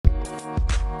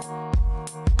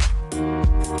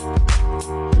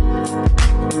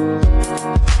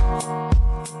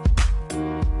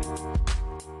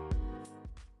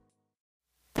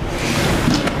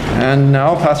And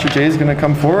now Pastor Jay is going to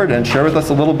come forward and share with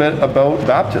us a little bit about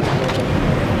baptism.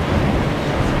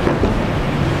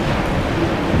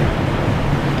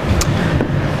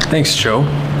 Thanks, Joe.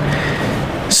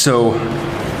 So,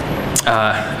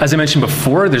 as I mentioned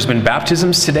before, there's been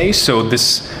baptisms today. So the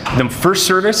first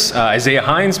service, Isaiah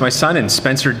Hines, my son, and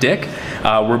Spencer Dick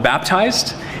were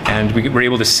baptized, and we were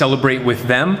able to celebrate with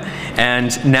them.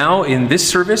 And now in this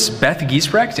service, Beth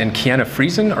Giesbrecht and Kiana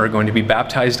Friesen are going to be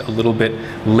baptized a little bit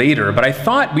later. But I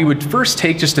thought we would first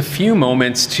take just a few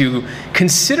moments to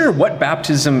consider what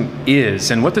baptism is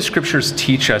and what the scriptures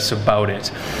teach us about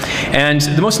it. And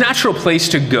the most natural place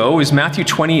to go is Matthew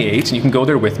 28, and you can go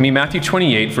there with me, Matthew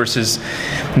 28, verses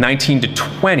 19 to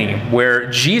 20, where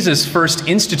Jesus first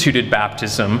instituted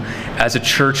baptism as a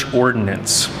church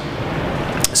ordinance.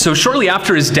 So shortly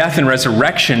after his death and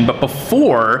resurrection, but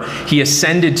before he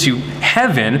ascended to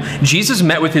heaven, Jesus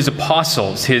met with his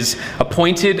apostles, his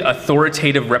appointed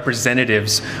authoritative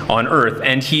representatives on earth,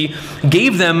 and he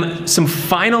gave them some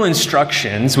final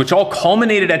instructions, which all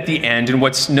culminated at the end in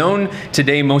what's known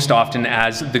today most often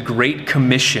as the Great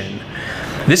Commission.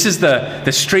 This is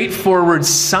the straightforward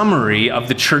summary of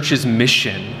the church's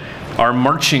mission, our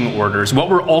marching orders, what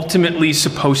we're ultimately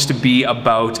supposed to be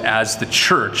about as the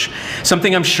church.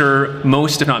 Something I'm sure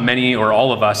most, if not many, or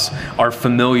all of us are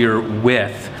familiar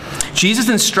with. Jesus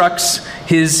instructs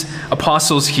his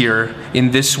apostles here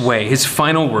in this way, his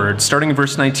final words, starting in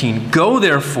verse 19. Go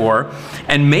therefore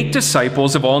and make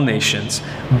disciples of all nations,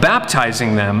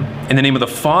 baptizing them in the name of the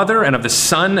Father and of the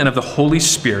Son and of the Holy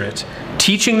Spirit,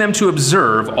 teaching them to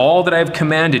observe all that I have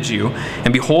commanded you.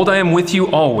 And behold, I am with you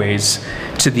always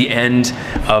to the end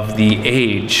of the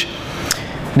age.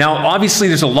 Now, obviously,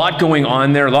 there's a lot going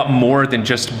on there, a lot more than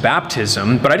just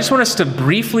baptism, but I just want us to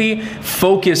briefly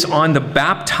focus on the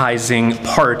baptizing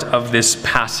part of this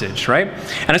passage, right?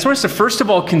 And I just want us to first of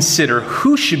all consider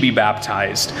who should be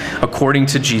baptized according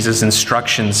to Jesus'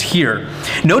 instructions here.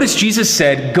 Notice Jesus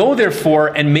said, go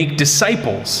therefore and make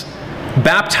disciples,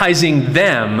 baptizing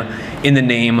them in the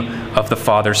name of the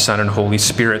Father, Son, and Holy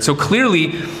Spirit. So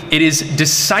clearly, it is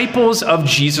disciples of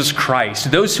Jesus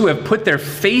Christ, those who have put their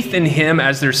faith in him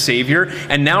as their Savior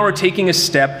and now are taking a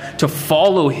step to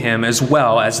follow him as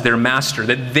well as their Master,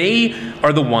 that they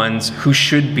are the ones who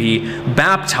should be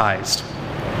baptized.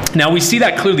 Now, we see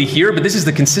that clearly here, but this is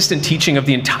the consistent teaching of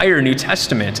the entire New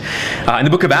Testament. In the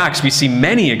book of Acts, we see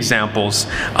many examples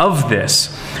of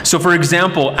this. So, for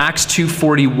example, Acts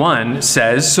 2:41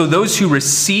 says, so those who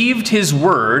received his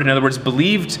word, in other words,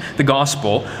 believed the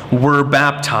gospel, were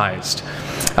baptized.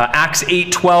 Acts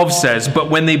 8:12 says, but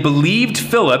when they believed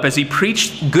Philip as he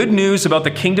preached good news about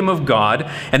the kingdom of God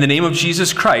and the name of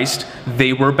Jesus Christ,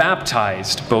 they were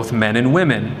baptized, both men and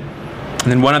women.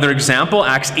 And then one other example,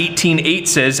 Acts 18:8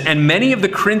 says, and many of the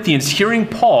Corinthians, hearing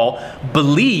Paul,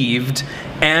 believed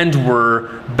and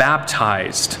were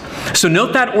baptized. So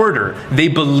note that order. They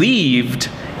believed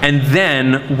and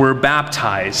then were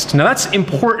baptized. Now that's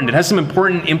important. It has some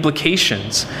important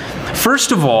implications.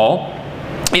 First of all,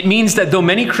 it means that though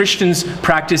many Christians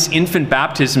practice infant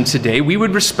baptism today, we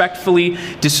would respectfully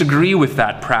disagree with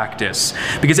that practice,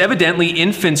 because evidently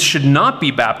infants should not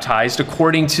be baptized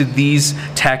according to these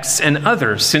texts and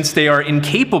others, since they are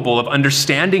incapable of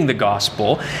understanding the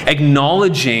gospel,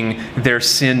 acknowledging their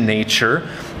sin nature,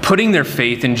 putting their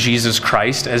faith in Jesus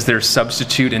Christ as their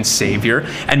substitute and Savior,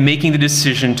 and making the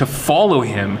decision to follow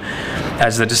him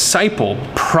as the disciple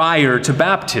prior to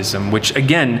baptism, which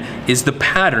again is the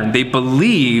pattern. They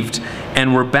believed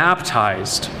and were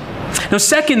baptized. Now,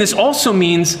 second, this also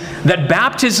means that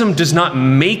baptism does not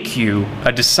make you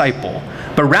a disciple,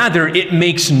 but rather it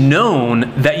makes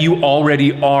known that you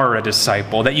already are a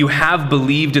disciple, that you have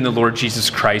believed in the Lord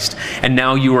Jesus Christ, and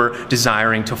now you are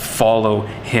desiring to follow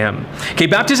him. Okay,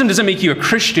 baptism doesn't make you a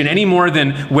Christian any more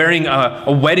than wearing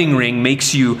a wedding ring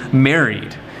makes you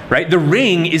married. Right? The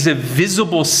ring is a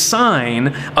visible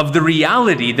sign of the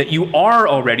reality that you are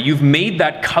already. You've made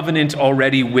that covenant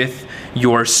already with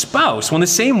your spouse. Well, in the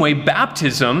same way,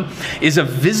 baptism is a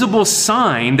visible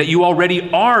sign that you already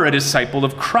are a disciple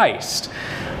of Christ.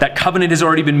 That covenant has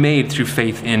already been made through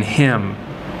faith in him.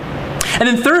 And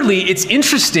then thirdly, it's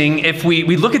interesting if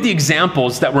we look at the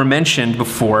examples that were mentioned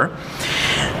before.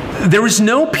 There was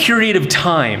no period of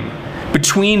time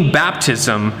between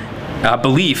baptism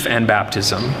belief and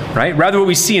baptism, right? Rather, what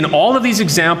we see in all of these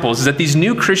examples is that these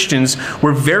new Christians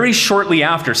were very shortly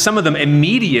after, some of them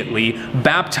immediately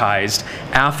baptized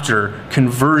after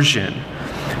conversion.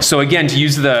 So again, to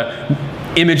use the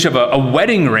image of a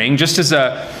wedding ring, just as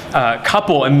a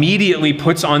couple immediately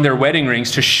puts on their wedding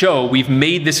rings to show we've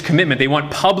made this commitment. They want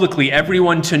publicly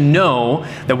everyone to know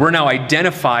that we're now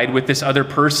identified with this other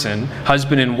person,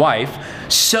 husband and wife.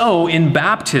 So in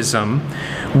baptism,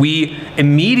 we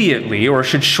immediately, or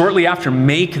should shortly after,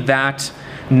 make that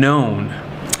known.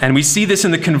 And we see this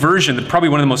in the conversion, probably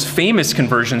one of the most famous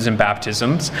conversions in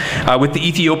baptisms, with the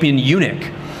Ethiopian eunuch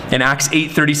in Acts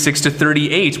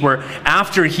 8:36-38, where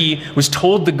after he was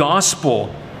told the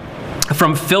gospel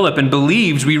from Philip and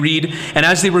believed, we read, "And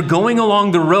as they were going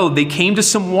along the road, they came to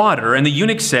some water, and the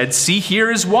eunuch said, 'See,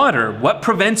 here is water. What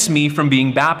prevents me from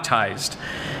being baptized?'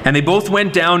 And they both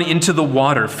went down into the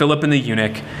water, Philip and the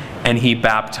eunuch, and he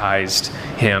baptized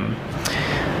him."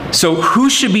 So who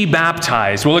should be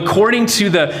baptized? Well, according to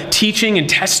the teaching and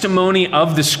testimony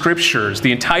of the Scriptures,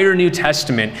 the entire New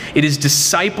Testament, it is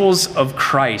disciples of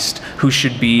Christ who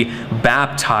should be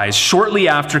baptized shortly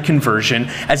after conversion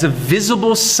as a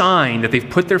visible sign that they've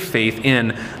put their faith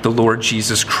in the Lord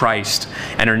Jesus Christ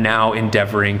and are now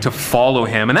endeavoring to follow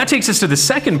him. And that takes us to the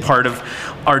second part of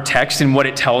our text, and what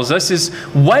it tells us is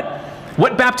what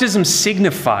baptism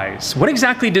signifies. What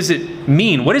exactly does it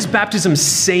mean? What is baptism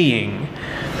saying?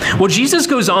 Well, Jesus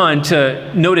goes on to,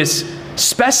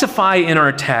 specify in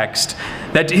our text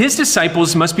that his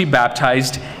disciples must be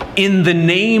baptized in the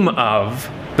name of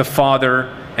the Father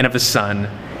and of the Son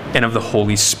and of the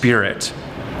Holy Spirit.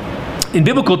 In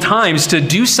biblical times, to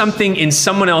do something in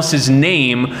someone else's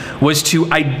name was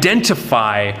to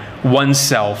identify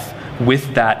oneself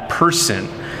with that person,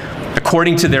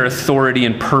 according to their authority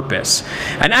and purpose.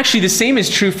 And actually, the same is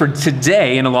true for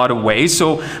today in a lot of ways.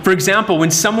 So, for example,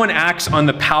 when someone acts on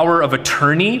the power of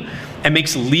attorney and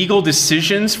makes legal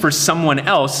decisions for someone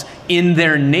else in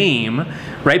their name,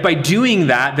 right? By doing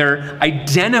that, they're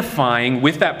identifying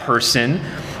with that person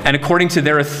and, according to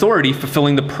their authority,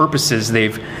 fulfilling the purposes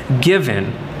they've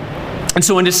given. And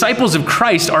so when disciples of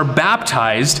Christ are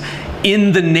baptized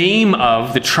in the name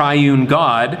of the triune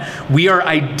God, we are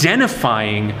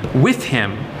identifying with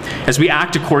him as we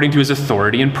act according to his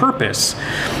authority and purpose.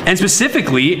 And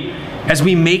specifically, as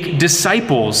we make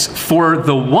disciples for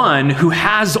the one who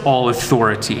has all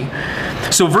authority.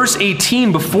 So verse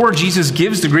 18, before Jesus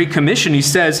gives the Great Commission, he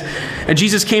says, "And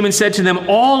Jesus came and said to them,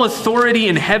 'All authority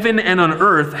in heaven and on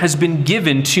earth has been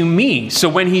given to me.'" So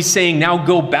when he's saying, "Now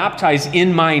go baptize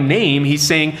in my name," he's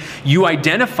saying, you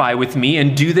identify with me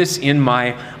and do this in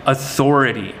my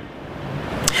authority.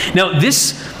 Now,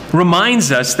 this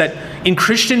reminds us that in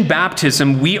Christian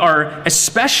baptism, we are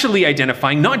especially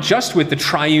identifying not just with the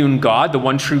triune God, the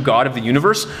one true God of the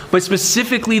universe, but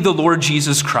specifically the Lord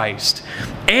Jesus Christ,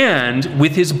 and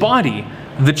with his body,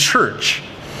 the church.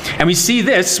 And we see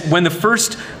this when the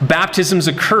first baptisms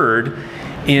occurred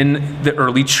in the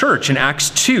early church in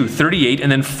Acts 2:38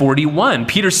 and then 41.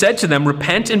 Peter said to them,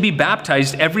 "Repent and be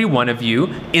baptized, every one of you,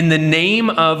 in the name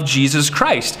of Jesus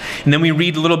Christ." And then we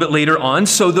read a little bit later on,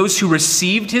 "So those who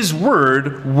received his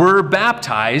word were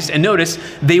baptized." And notice,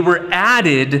 they were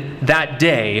added that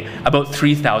day, about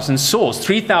 3,000 souls.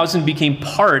 3,000 became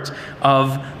part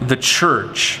of the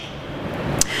church.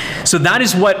 So that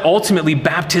is what ultimately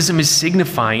baptism is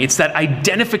signifying. It's that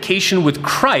identification with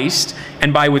Christ,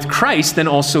 and by with Christ, then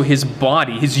also his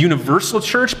body, his universal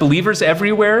church, believers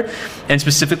everywhere, and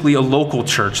specifically a local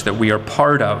church that we are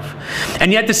part of.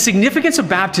 And yet the significance of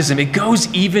baptism, it goes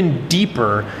even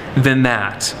deeper than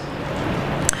that.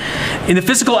 In the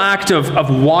physical act of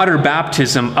water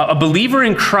baptism, a believer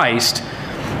in Christ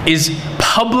is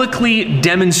publicly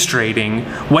demonstrating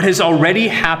what has already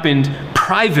happened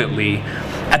privately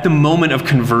at the moment of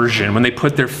conversion, when they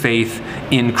put their faith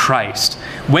in Christ.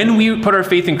 When we put our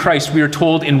faith in Christ, we are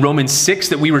told in Romans 6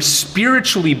 that we were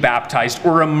spiritually baptized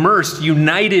or immersed,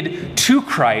 united to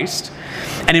Christ.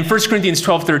 And in 1 Corinthians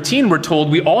 12:13, we're told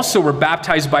we also were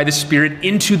baptized by the Spirit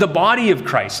into the body of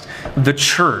Christ, the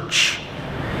church.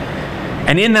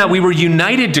 And in that we were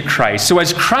united to Christ. So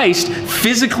as Christ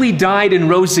physically died and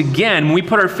rose again, when we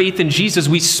put our faith in Jesus,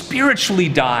 we spiritually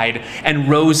died and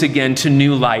rose again to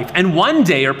new life. And one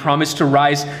day are promised to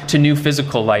rise to new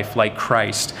physical life like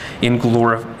Christ in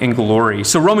glory.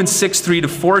 So Romans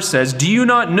 6:3-4 says, "Do you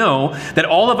not know that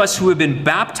all of us who have been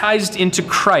baptized into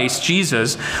Christ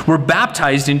Jesus were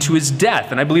baptized into his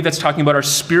death?" And I believe that's talking about our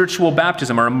spiritual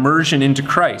baptism, our immersion into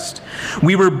Christ.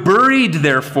 "We were buried,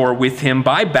 therefore, with him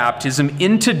by baptism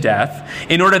into death,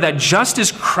 in order that just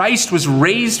as Christ was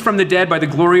raised from the dead by the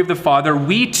glory of the Father,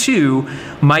 we too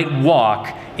might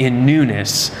walk in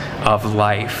newness of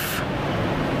life."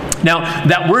 Now,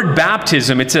 that word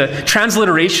baptism, it's a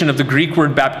transliteration of the Greek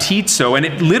word baptizo, and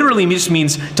it literally just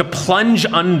means to plunge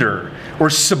under, or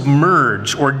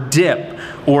submerge, or dip,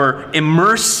 or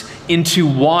immerse into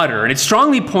water. And it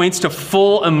strongly points to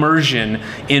full immersion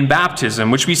in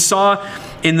baptism, which we saw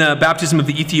in the baptism of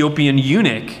the Ethiopian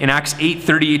eunuch in Acts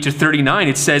 8:38-39.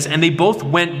 It says, "And they both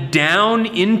went down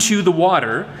into the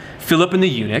water, Philip and the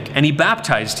eunuch, and he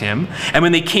baptized him. And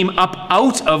when they came up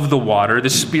out of the water, the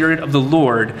Spirit of the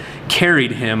Lord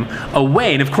carried him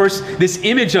away." And of course, this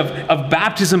image of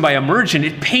baptism by immersion,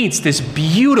 it paints this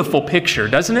beautiful picture,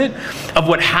 doesn't it? Of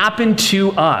what happened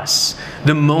to us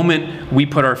the moment we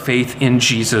put our faith in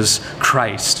Jesus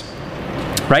Christ.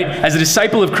 Right? As a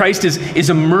disciple of Christ is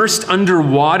immersed under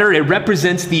water, it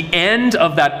represents the end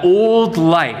of that old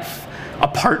life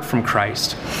apart from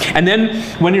Christ. And then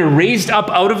when you're raised up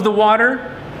out of the water,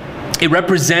 it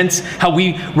represents how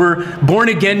we were born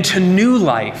again to new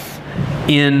life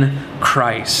in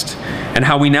Christ, and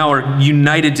how we now are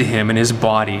united to him in his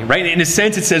body, right? In a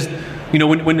sense, it says, you know,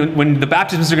 when the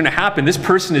baptisms are going to happen, this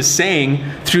person is saying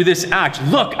through this act,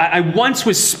 look, I once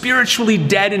was spiritually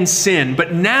dead in sin,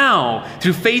 but now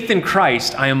through faith in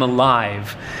Christ, I am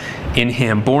alive in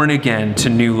him, born again to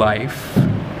new life.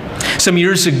 Some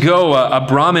years ago, a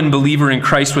Brahmin believer in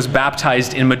Christ was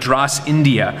baptized in Madras,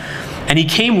 India. And he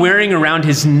came wearing around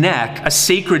his neck a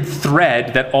sacred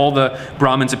thread that all the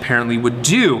Brahmins apparently would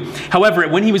do. However,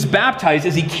 when he was baptized,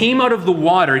 as he came out of the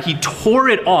water, he tore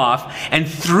it off and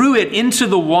threw it into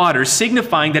the water,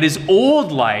 signifying that his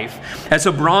old life as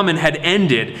a Brahmin had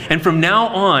ended. And from now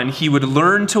on, he would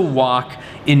learn to walk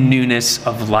in newness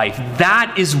of life.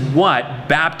 That is what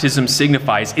baptism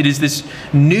signifies. It is this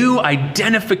new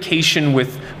identification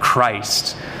with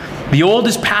Christ. The old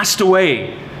has passed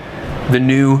away. The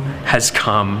new has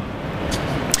come.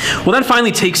 Well, that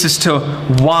finally takes us to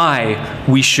why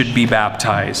we should be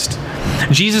baptized.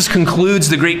 Jesus concludes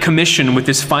the Great Commission with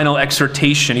this final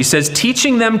exhortation. He says,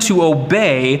 teaching them to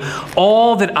obey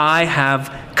all that I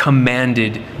have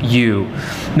commanded you.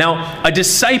 Now, a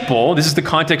disciple, this is the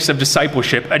context of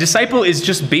discipleship, a disciple is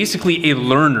just basically a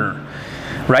learner,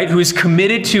 right, who is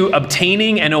committed to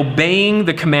obtaining and obeying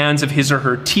the commands of his or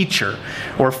her teacher,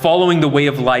 or following the way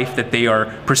of life that they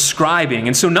are prescribing.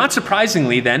 And so, not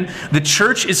surprisingly then, the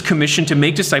church is commissioned to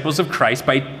make disciples of Christ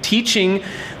by teaching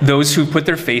those who put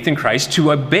their faith in Christ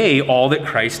to obey all that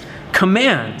Christ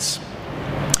commands.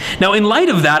 Now, in light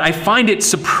of that, I find it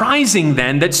surprising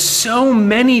then that so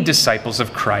many disciples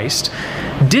of Christ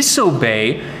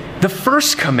disobey the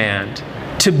first command,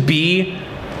 to be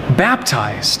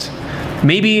baptized.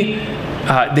 Maybe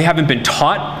they haven't been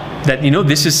taught that,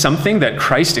 this is something that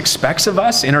Christ expects of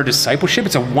us in our discipleship.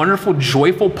 It's a wonderful,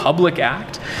 joyful public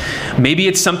act. Maybe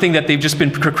it's something that they've just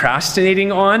been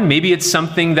procrastinating on. Maybe it's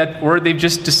something or they've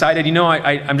just decided,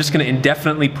 I'm just going to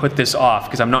indefinitely put this off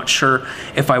because I'm not sure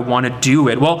if I want to do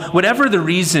it. Well, whatever the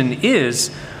reason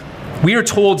is, we are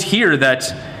told here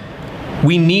that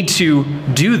we need to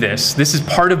do this. This is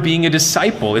part of being a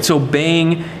disciple. It's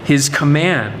obeying his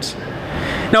command.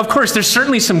 Now, of course, there's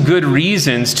certainly some good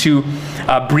reasons to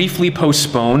briefly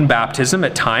postpone baptism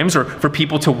at times, or for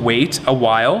people to wait a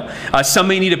while. Some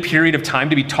may need a period of time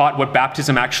to be taught what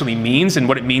baptism actually means and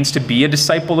what it means to be a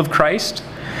disciple of Christ.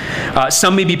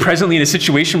 Some may be presently in a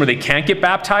situation where they can't get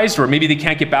baptized, or maybe they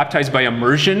can't get baptized by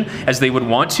immersion as they would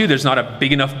want to. There's not a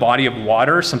big enough body of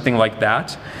water, or something like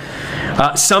that.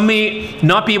 Some may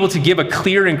not be able to give a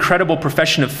clear and credible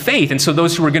profession of faith, and so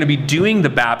those who are going to be doing the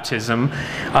baptism,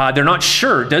 they're not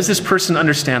sure. Does this person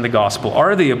understand the gospel?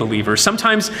 Are they a believer?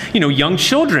 Sometimes, young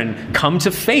children come to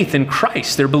faith in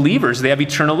Christ. They're believers. They have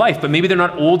eternal life, but maybe they're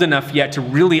not old enough yet to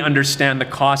really understand the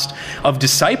cost of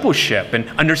discipleship and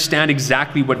understand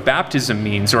exactly what baptism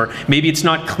means. Or maybe it's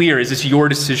not clear. Is this your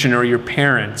decision or your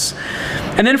parents'?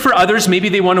 And then for others, maybe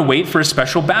they want to wait for a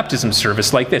special baptism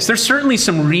service like this. There's certainly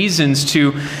some reasons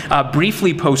to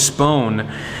briefly postpone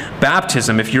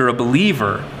baptism if you're a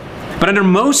believer. But under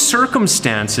most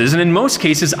circumstances, and in most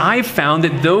cases, I've found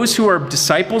that those who are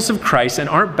disciples of Christ and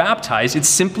aren't baptized, it's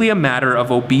simply a matter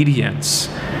of obedience.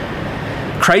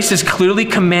 Christ is clearly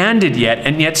commanded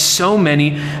and yet so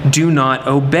many do not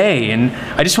obey. And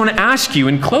I just want to ask you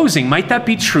in closing, might that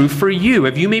be true for you?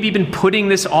 Have you maybe been putting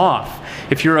this off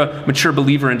if you're a mature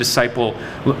believer and disciple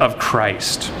of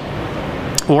Christ?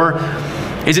 Or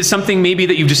is it something maybe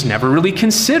that you've just never really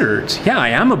considered? Yeah, I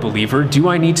am a believer. Do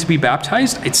I need to be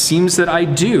baptized? It seems that I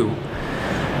do.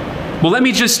 Well, let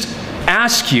me just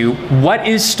ask you, what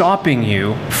is stopping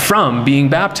you from being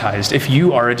baptized if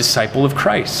you are a disciple of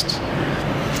Christ?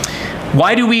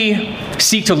 Why do we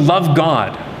seek to love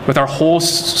God with our whole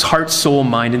heart, soul,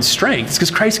 mind, and strength? It's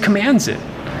because Christ commands it.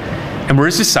 And we're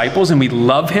his disciples, and we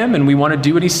love him, and we want to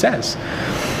do what he says.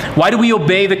 Why do we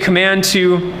obey the command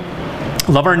to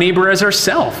love our neighbor as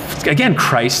ourselves? Again,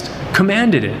 Christ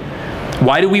commanded it.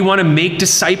 Why do we want to make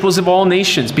disciples of all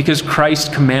nations? Because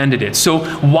Christ commanded it. So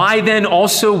why then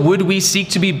also would we seek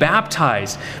to be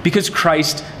baptized? Because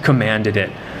Christ commanded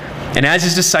it. And as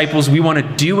his disciples, we want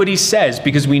to do what he says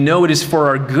because we know it is for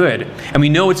our good. And we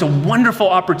know it's a wonderful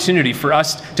opportunity for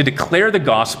us to declare the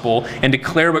gospel and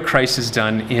declare what Christ has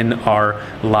done in our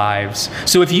lives.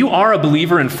 So if you are a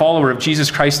believer and follower of Jesus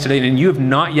Christ today and you have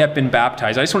not yet been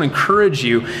baptized, I just want to encourage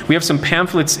you. We have some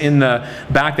pamphlets in the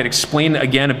back that explain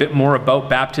again a bit more about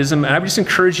baptism. And I would just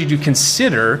encourage you to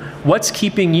consider what's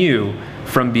keeping you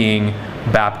from being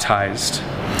baptized.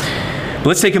 But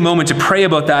let's take a moment to pray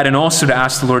about that and also to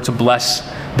ask the Lord to bless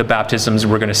the baptisms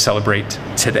we're going to celebrate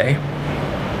today.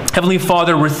 Heavenly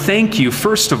Father, we thank you,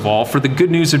 first of all, for the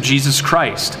good news of Jesus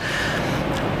Christ.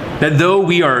 That though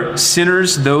we are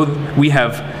sinners, though we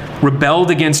have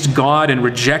rebelled against God and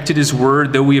rejected his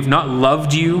word, though we have not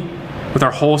loved you with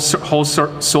our whole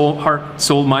soul, heart,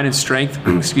 soul, mind, and strength,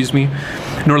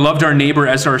 nor loved our neighbor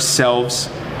as ourselves,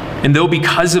 and though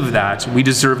because of that we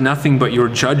deserve nothing but your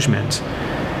judgment,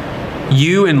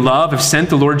 you in love have sent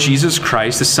the Lord Jesus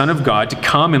Christ, the Son of God, to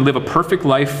come and live a perfect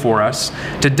life for us,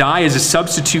 to die as a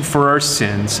substitute for our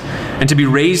sins, and to be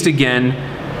raised again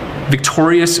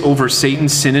victorious over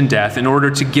Satan's sin and death in order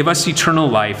to give us eternal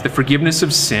life, the forgiveness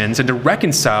of sins, and to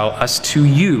reconcile us to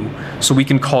you so we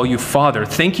can call you Father.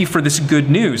 Thank you for this good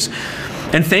news.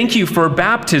 And thank you for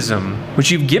baptism,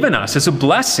 which you've given us as a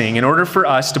blessing in order for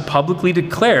us to publicly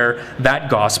declare that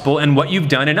gospel and what you've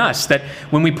done in us. That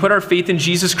when we put our faith in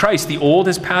Jesus Christ, the old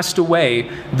has passed away,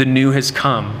 the new has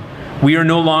come. We are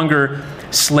no longer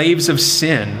slaves of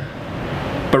sin,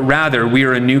 but rather we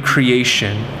are a new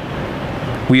creation.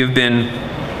 We have been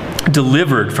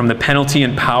delivered from the penalty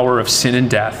and power of sin and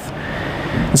death.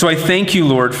 And so I thank you,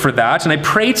 Lord, for that. And I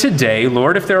pray today,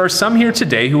 Lord, if there are some here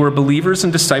today who are believers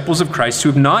and disciples of Christ who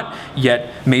have not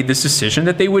yet made this decision,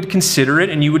 that they would consider it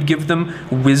and you would give them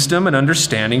wisdom and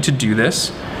understanding to do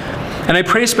this. And I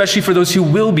pray especially for those who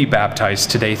will be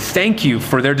baptized today. Thank you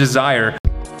for their desire